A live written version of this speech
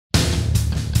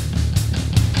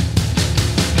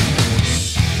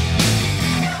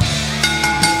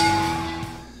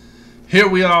Here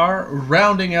we are,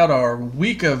 rounding out our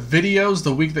week of videos,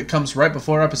 the week that comes right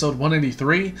before episode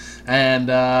 183, and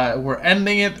we're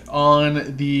ending it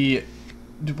on the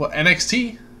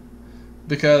NXT,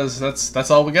 because that's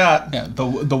all we got. Yeah, the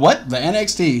what? The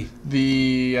NXT.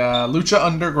 The Lucha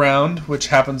Underground, which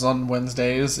happens on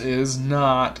Wednesdays, is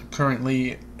not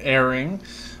currently airing.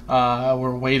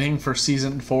 We're waiting for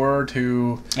season 4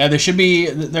 to they should be.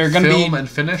 They're going to film and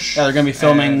finish. Yeah, they're going to be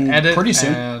filming edit pretty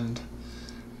soon and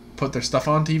put their stuff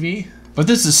on TV. But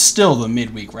this is still the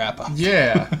midweek wrap up.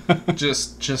 Yeah,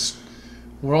 just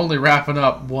we're only wrapping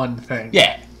up one thing.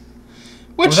 Yeah.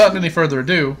 Without any further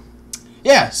ado.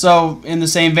 Yeah. So in the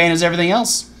same vein as everything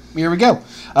else, here we go.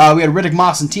 We had Riddick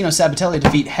Moss and Tino Sabatelli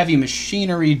defeat Heavy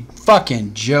Machinery.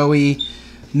 Fucking Joey.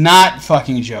 Not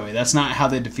fucking Joey. That's not how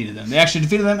they defeated them. They actually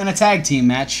defeated them in a tag team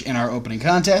match in our opening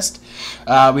contest.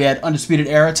 We had Undisputed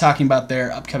Era talking about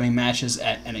their upcoming matches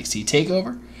at NXT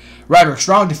TakeOver. Roderick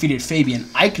Strong defeated Fabian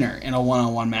Aichner in a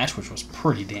one-on-one match, which was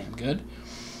pretty damn good.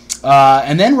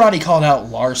 And then Roddy called out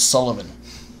Lars Sullivan.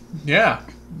 Yeah,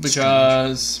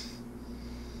 because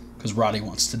Roddy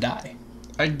wants to die.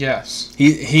 I guess.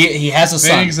 He has a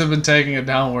son. Things have been taking a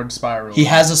downward spiral. He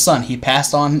has a son. He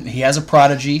passed on. He has a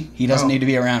prodigy. He doesn't need to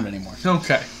be around anymore.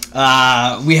 Okay.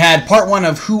 We had part 1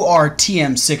 of Who Are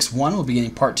TM61. We'll be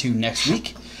getting part 2 next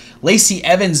week. Lacey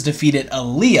Evans defeated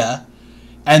Aaliyah,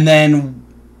 and then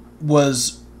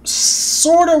was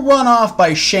sort of run off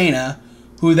by Shayna,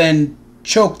 who then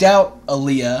choked out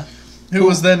Aaliyah. Who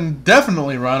was then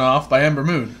definitely run off by Ember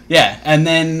Moon. Yeah, and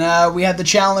then we had the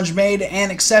challenge made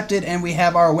and accepted, and we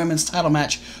have our women's title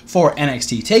match for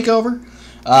NXT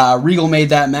TakeOver. Regal made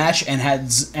that match, and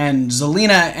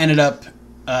Zelina ended up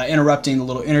interrupting the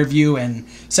little interview and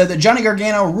said that Johnny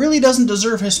Gargano really doesn't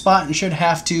deserve his spot and should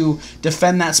have to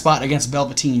defend that spot against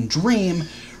Velveteen Dream.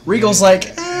 Regal's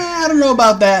like, I don't know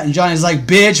about that, and Johnny's like,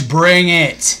 bitch, bring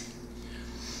it.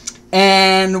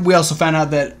 And we also found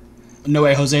out that No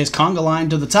Way Jose's Conga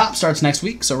Line to the Top starts next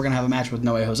week, so we're going to have a match with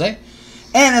No Way Jose.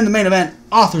 And in the main event,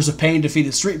 Authors of Pain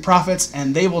defeated Street Profits,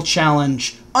 and they will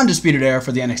challenge Undisputed Era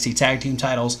for the NXT Tag Team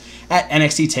titles at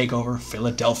NXT TakeOver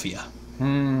Philadelphia.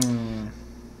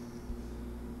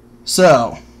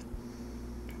 So,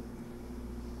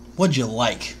 what'd you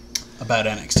like about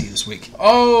NXT this week?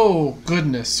 Oh,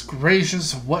 goodness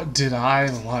gracious, what did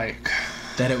I like?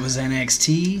 That it was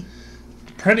NXT?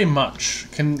 Pretty much.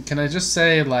 Can I just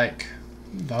say, like,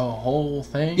 the whole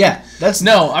thing? Yeah,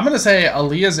 No, I'm going to say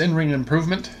Aaliyah's in-ring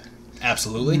improvement.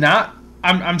 Absolutely.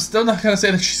 I'm still not going to say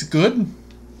that she's good,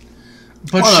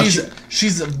 but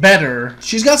she's better.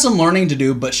 She's got some learning to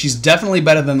do, but she's definitely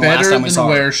better than the last time we saw her.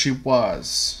 Better than where she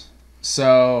was.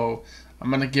 So, I'm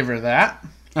going to give her that.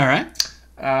 All right.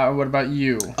 What about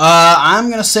you? I'm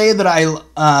going to say that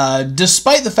I,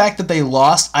 despite the fact that they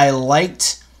lost, I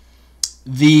liked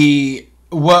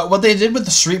what they did with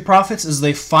the Street Profits is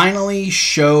they finally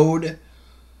showed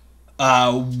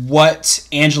what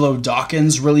Angelo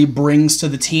Dawkins really brings to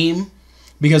the team,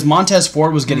 because Montez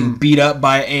Ford was getting beat up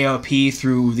by AOP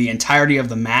through the entirety of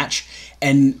the match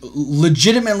and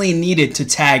legitimately needed to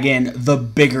tag in the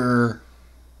bigger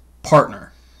partner.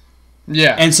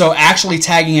 Yeah. And so actually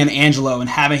tagging in Angelo and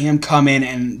having him come in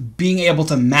and being able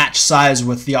to match size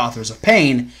with the Authors of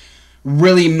Pain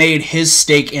really made his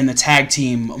stake in the tag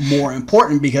team more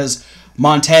important, because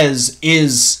Montez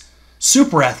is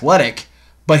super athletic,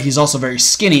 but he's also very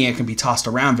skinny and can be tossed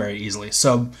around very easily.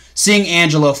 So seeing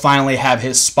Angelo finally have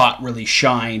his spot really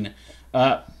shine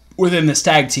within this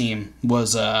tag team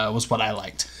was what I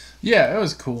liked. Yeah, it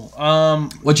was cool.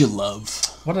 What'd you love?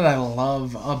 What did I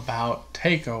love about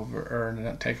TakeOver? Or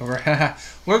not TakeOver.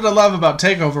 What did I love about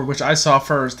TakeOver, which I saw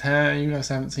first? You guys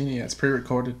haven't seen it yet. It's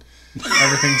pre-recorded.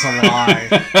 Everything's a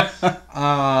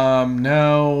lie.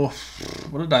 No.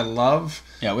 What did I love?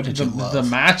 Yeah, what did you love? The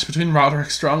match between Roderick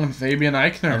Strong and Fabian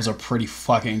Aichner. That was a pretty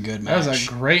fucking good match. That was a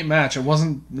great match. It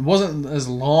wasn't as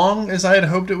long as I had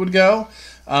hoped it would go.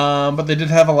 But they did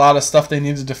have a lot of stuff they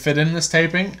needed to fit in this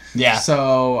taping. Yeah.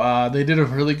 So they did a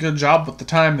really good job with the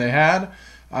time they had.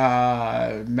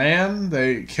 Man,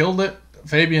 they killed it.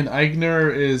 Fabian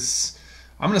Aichner is,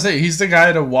 I'm gonna say, he's the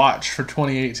guy to watch for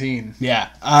 2018. Yeah.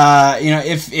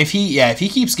 If he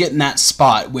keeps getting that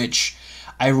spot, which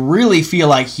I really feel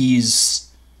like he's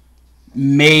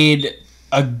made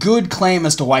a good claim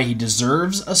as to why he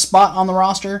deserves a spot on the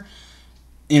roster.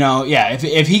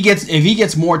 If he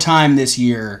gets more time this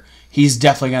year, he's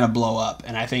definitely going to blow up,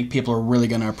 and I think people are really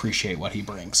going to appreciate what he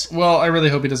brings. Well, I really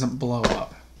hope he doesn't blow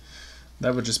up.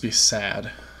 That would just be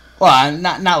sad. Well,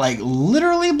 not like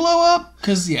literally blow up,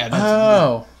 because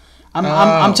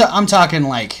I'm talking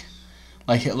like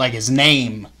his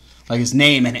name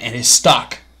and his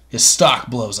stock his stock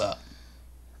blows up.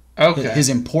 Okay. His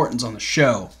importance on the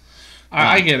show.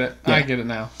 I get it. Yeah. I get it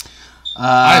now.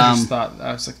 I just thought,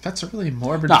 I was like, that's a really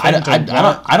morbid thing I don't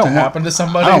want happen to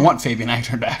somebody. I don't want Fabian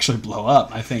Aichner to actually blow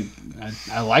up. I think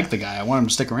I like the guy. I want him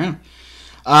to stick around.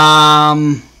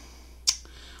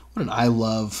 What did I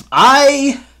love?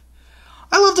 I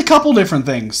loved a couple different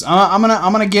things. I'm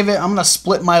gonna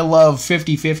split my love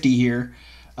 50-50 here.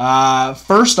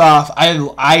 First off,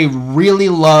 I really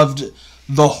loved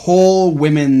the whole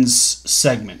women's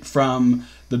segment from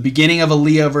the beginning of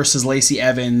Aaliyah versus Lacey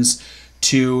Evans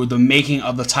to the making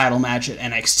of the title match at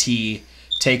NXT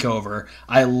TakeOver.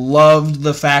 I loved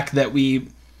the fact that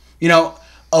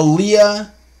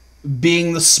Aaliyah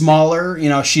being the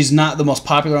smaller, she's not the most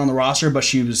popular on the roster, but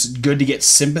she was good to get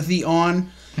sympathy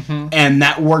on. Mm-hmm. And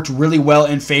that worked really well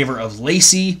in favor of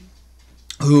Lacey,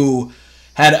 who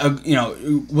had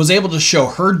was able to show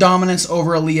her dominance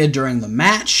over Aaliyah during the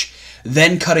match,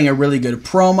 then cutting a really good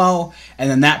promo, and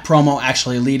then that promo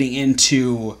actually leading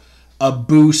into a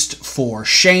boost for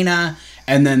Shayna,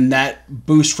 and then that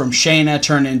boost from Shayna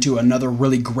turned into another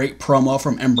really great promo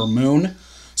from Ember Moon.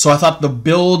 So I thought the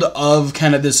build of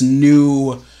kind of this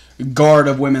new guard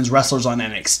of women's wrestlers on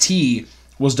NXT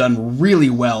was done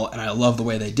really well, and I love the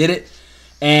way they did it.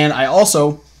 And I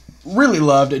also really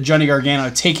loved Johnny Gargano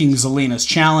taking Zelina's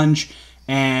challenge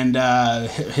and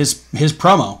his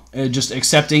promo, just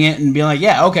accepting it and being like,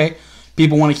 yeah, okay,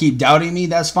 people want to keep doubting me,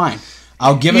 that's fine.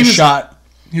 I'll give it a shot.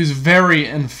 He was very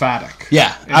emphatic.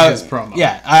 Yeah, in his promo.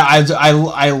 Yeah,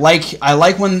 I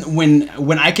like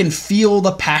when I can feel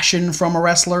the passion from a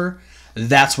wrestler.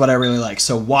 That's what I really like.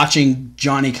 So watching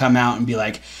Johnny come out and be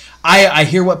like, I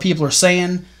hear what people are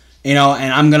saying, and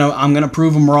I'm gonna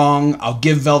prove them wrong. I'll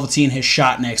give Velveteen his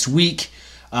shot next week.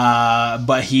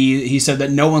 But he said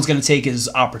that no one's gonna take his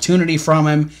opportunity from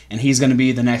him, and he's gonna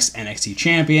be the next NXT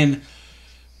champion,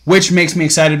 which makes me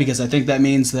excited because I think that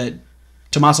means that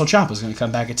Tommaso Ciampa's going to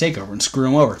come back at TakeOver and screw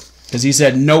him over. Because he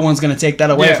said no one's going to take that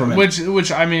away from him. Which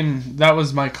I mean, that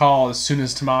was my call as soon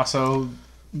as Tommaso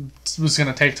was going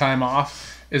to take time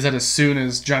off, is that as soon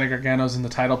as Johnny Gargano's in the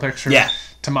title picture,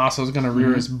 Tommaso's going to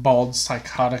rear his bald,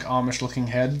 psychotic, Amish-looking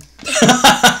head.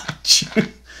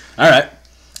 All right.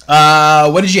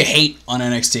 What did you hate on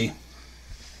NXT?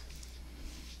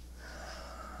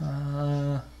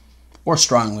 Or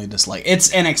strongly dislike? It's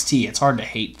NXT. It's hard to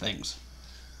hate things.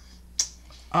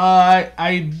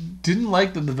 I didn't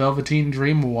like that the Velveteen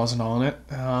Dream wasn't on it.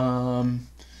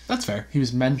 That's fair. He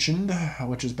was mentioned,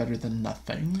 which is better than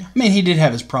nothing. I mean, he did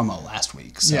have his promo last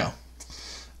week, so. Yeah.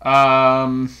 I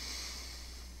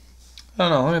don't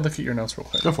know. Let me look at your notes real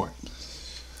quick. Go for it.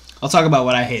 I'll talk about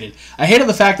what I hated. I hated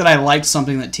the fact that I liked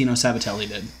something that Tino Sabatelli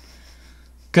did.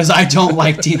 Because I don't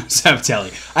like Tino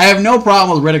Sabatelli. I have no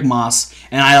problem with Riddick Moss,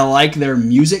 and I like their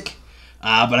music,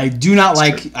 but I do not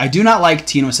like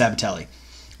Tino Sabatelli.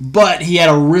 But he had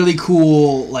a really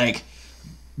cool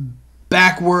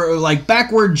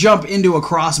backward jump into a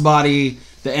crossbody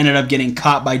that ended up getting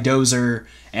caught by Dozer,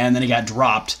 and then he got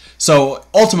dropped. So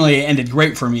ultimately it ended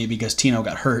great for me because Tino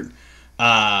got hurt.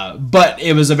 But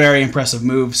it was a very impressive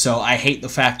move, so I hate the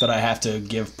fact that I have to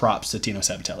give props to Tino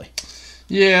Sabatelli.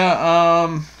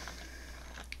 Yeah,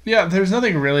 there's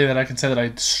nothing really that I can say that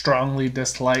I strongly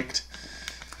disliked.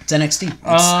 It's NXT.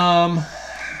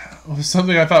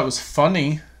 Something I thought was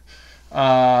funny.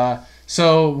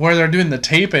 So where they're doing the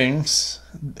tapings,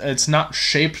 it's not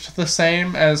shaped the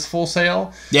same as Full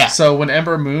Sail. Yeah. So when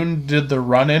Ember Moon did the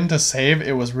run-in to save,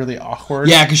 it was really awkward.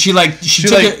 Yeah, because she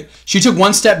took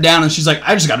one step down and she's like,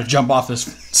 I just got to jump off this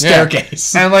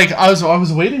staircase. Yeah. And I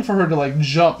was waiting for her to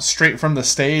jump straight from the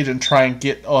stage and try and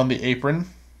get on the apron.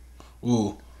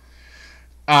 Ooh.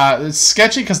 It's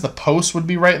sketchy because the post would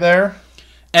be right there.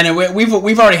 And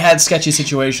we've already had sketchy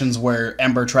situations where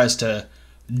Ember tries to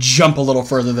jump a little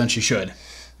further than she should.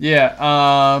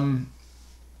 Yeah.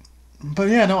 But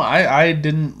yeah, no, I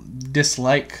didn't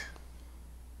dislike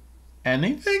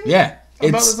anything. Yeah,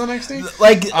 about this NXT.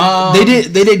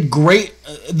 They did great.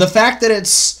 The fact that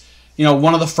it's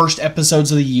one of the first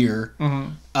episodes of the year,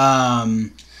 and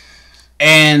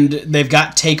they've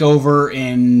got TakeOver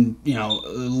in a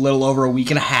little over a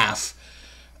week and a half.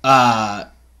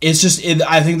 It's just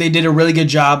I think they did a really good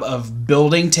job of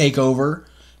building TakeOver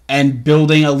and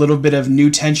building a little bit of new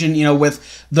tension,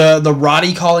 with the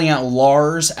Roddy calling out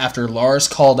Lars after Lars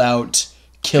called out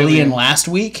Killian last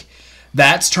week.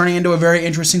 That's turning into a very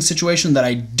interesting situation that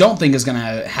I don't think is going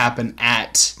to happen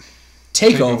at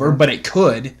TakeOver, but it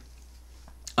could.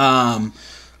 Yeah,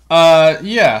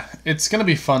 it's going to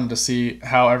be fun to see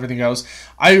how everything goes.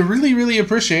 I really, really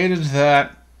appreciated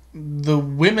that the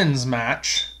women's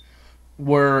match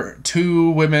were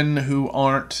two women who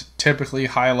aren't typically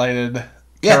highlighted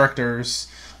characters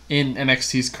in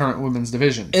NXT's current women's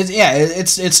division.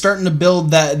 It's starting to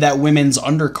build that women's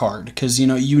undercard because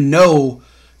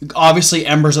obviously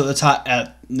Ember's at the top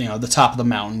the top of the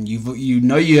mountain.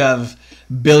 You have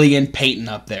Billy and Peyton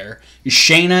up there.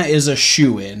 Shayna is a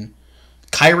shoe-in.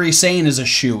 Kairi Sane is a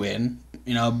shoe-in.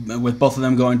 With both of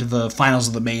them going to the finals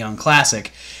of the Mae Young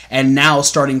Classic, and now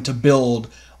starting to build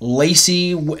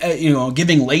Lacey,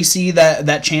 giving Lacey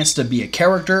that chance to be a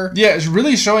character. Yeah, it's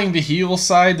really showing the heel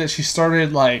side that she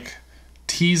started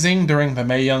teasing during the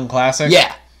Mae Young Classic.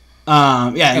 Yeah.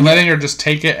 And letting her just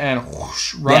take it and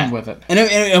whoosh, run with it. And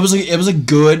it was a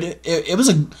good.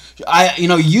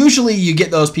 Usually you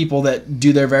get those people that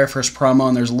do their very first promo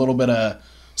and there's a little bit of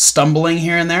stumbling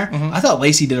here and there. Mm-hmm. I thought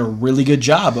Lacey did a really good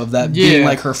job of that being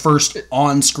her first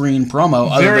on-screen promo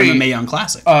other than the Mae Young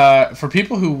Classic. For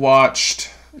people who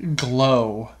watched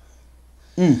Glow,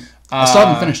 I still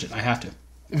haven't finished it. I have to.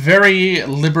 Very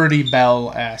Liberty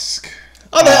Bell-esque.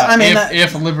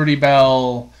 If Liberty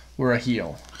Bell were a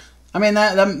heel. I mean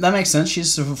that makes sense.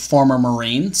 She's a former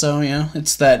Marine, so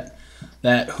it's that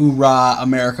hoorah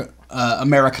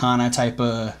Americana type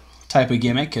of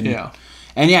gimmick, and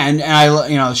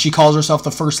I she calls herself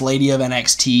the first lady of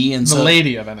NXT, and the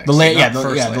lady of NXT,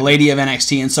 the lady of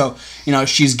NXT, and so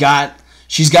she's got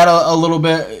a little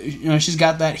bit, she's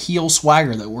got that heel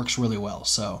swagger that works really well.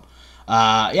 So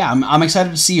I'm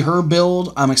excited to see her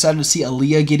build. I'm excited to see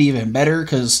Aaliyah get even better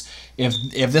because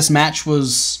if this match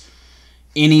was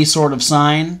any sort of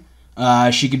sign,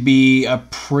 she could be a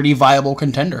pretty viable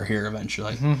contender here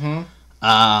eventually. Mm-hmm.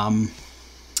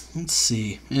 Let's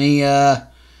see.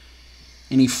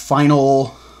 Any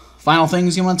final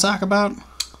things you want to talk about?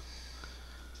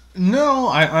 No,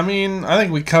 I mean I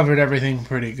think we covered everything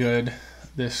pretty good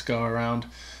this go around.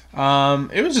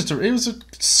 It was a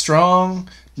strong,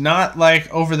 not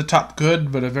over the top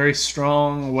good, but a very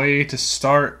strong way to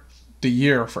start the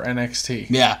year for NXT.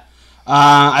 Yeah.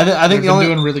 I think they're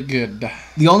doing really good.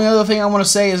 The only other thing I want to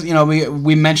say is,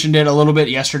 we mentioned it a little bit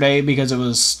yesterday because it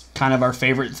was kind of our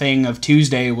favorite thing of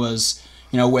Tuesday was,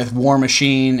 with War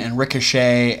Machine and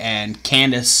Ricochet and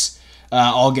Candice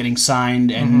all getting signed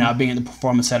and now being at the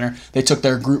Performance Center. They took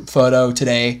their group photo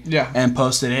today and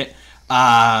posted it.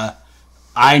 I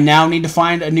now need to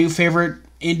find a new favorite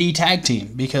indie tag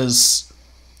team because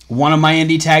one of my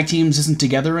indie tag teams isn't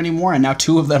together anymore, and now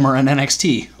two of them are in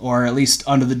NXT, or at least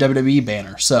under the WWE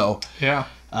banner. So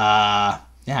I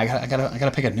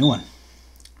gotta pick a new one.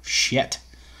 Shit.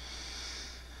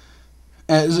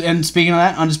 And speaking of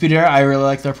that, Undisputed Era, I really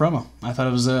liked their promo. I thought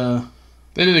it was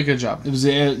they did a good job. It was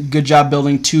a good job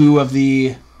building two of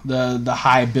the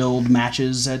high build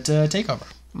matches at TakeOver.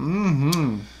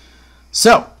 Mm-hmm.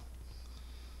 So.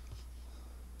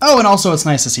 Oh, and also it's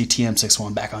nice to see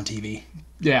TM61 back on TV.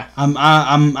 Yeah,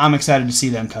 I'm excited to see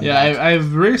them come back. Yeah,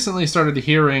 I've recently started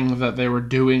hearing that they were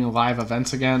doing live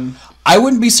events again. I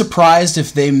wouldn't be surprised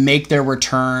if they make their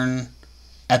return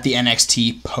at the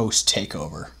NXT post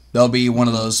Takeover. They'll be one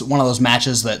of those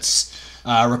matches that's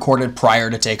recorded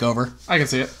prior to Takeover. I can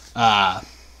see it.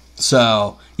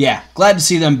 So yeah, glad to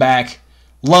see them back.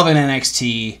 Loving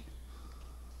NXT.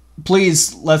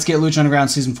 Please, let's get Lucha Underground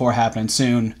Season 4 happening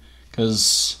soon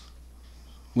because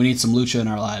we need some Lucha in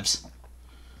our lives.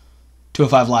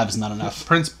 205 Live is not enough.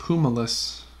 Prince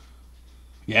Pumalus.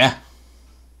 Yeah.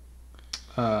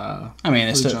 It's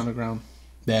Lucha Underground.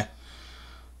 Yeah.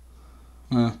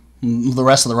 The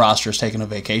rest of the roster is taking a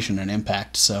vacation in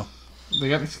Impact, so they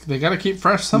got to keep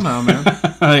fresh somehow, man.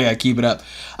 They got to keep it up.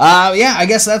 I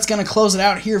guess that's gonna close it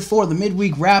out here for the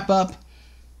midweek wrap up.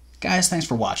 Guys, thanks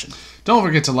for watching. Don't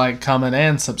forget to like, comment,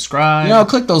 and subscribe.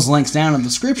 Click those links down in the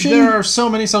description. There are so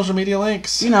many social media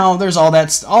links. There's all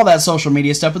that social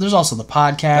media stuff, but there's also the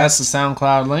podcast. That's the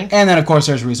SoundCloud link. And then, of course,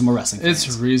 there's Reasonable Wrestling.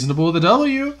 It's Reasonable with a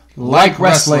W. Like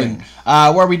wrestling.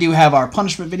 Where we do have our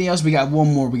punishment videos. We got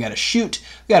one more we got to shoot.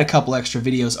 We got a couple extra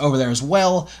videos over there as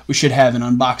well. We should have an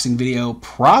unboxing video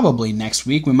probably next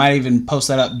week. We might even post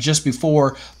that up just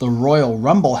before the Royal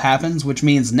Rumble happens, which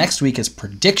means next week is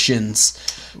predictions.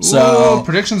 So ooh,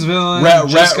 predictions villain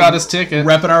just got his ticket.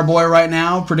 Repping our boy right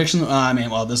now. Predictions.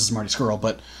 This is Marty Skrull,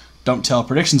 but don't tell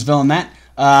predictions villain that.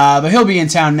 But he'll be in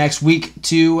town next week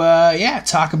to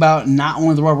talk about not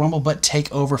only the Royal Rumble but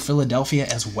take over Philadelphia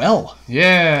as well.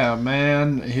 Yeah,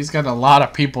 man, he's got a lot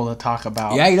of people to talk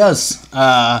about. Yeah, he does.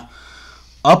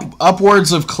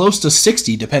 Upwards of close to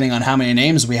 60, depending on how many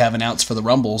names we have announced for the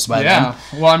Rumbles by then. Yeah,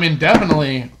 well,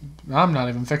 definitely I'm not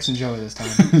even fixing Joey this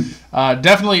time.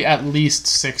 Definitely at least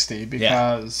 60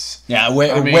 because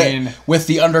with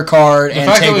the undercard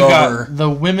and takeover, the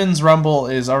women's rumble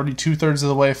is already 2/3 of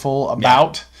the way full.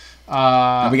 About we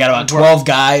got about 12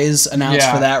 guys announced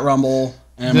for that rumble.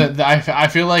 I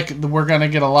feel like we're gonna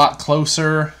get a lot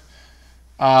closer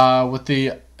with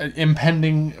the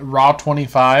impending Raw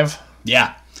 25.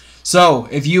 Yeah. So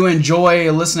if you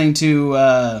enjoy listening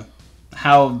to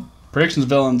how Predictions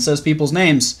Villain says people's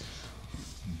names,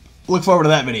 look forward to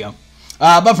that video.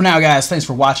 But for now, guys, thanks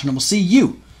for watching, and we'll see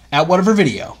you at whatever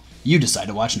video you decide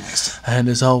to watch next. And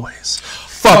as always,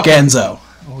 fuck Enzo.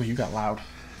 Oh, you got loud.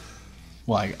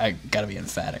 Well, I gotta be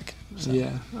emphatic. So.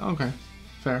 Yeah. Okay.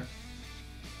 Fair.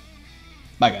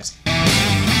 Bye, guys.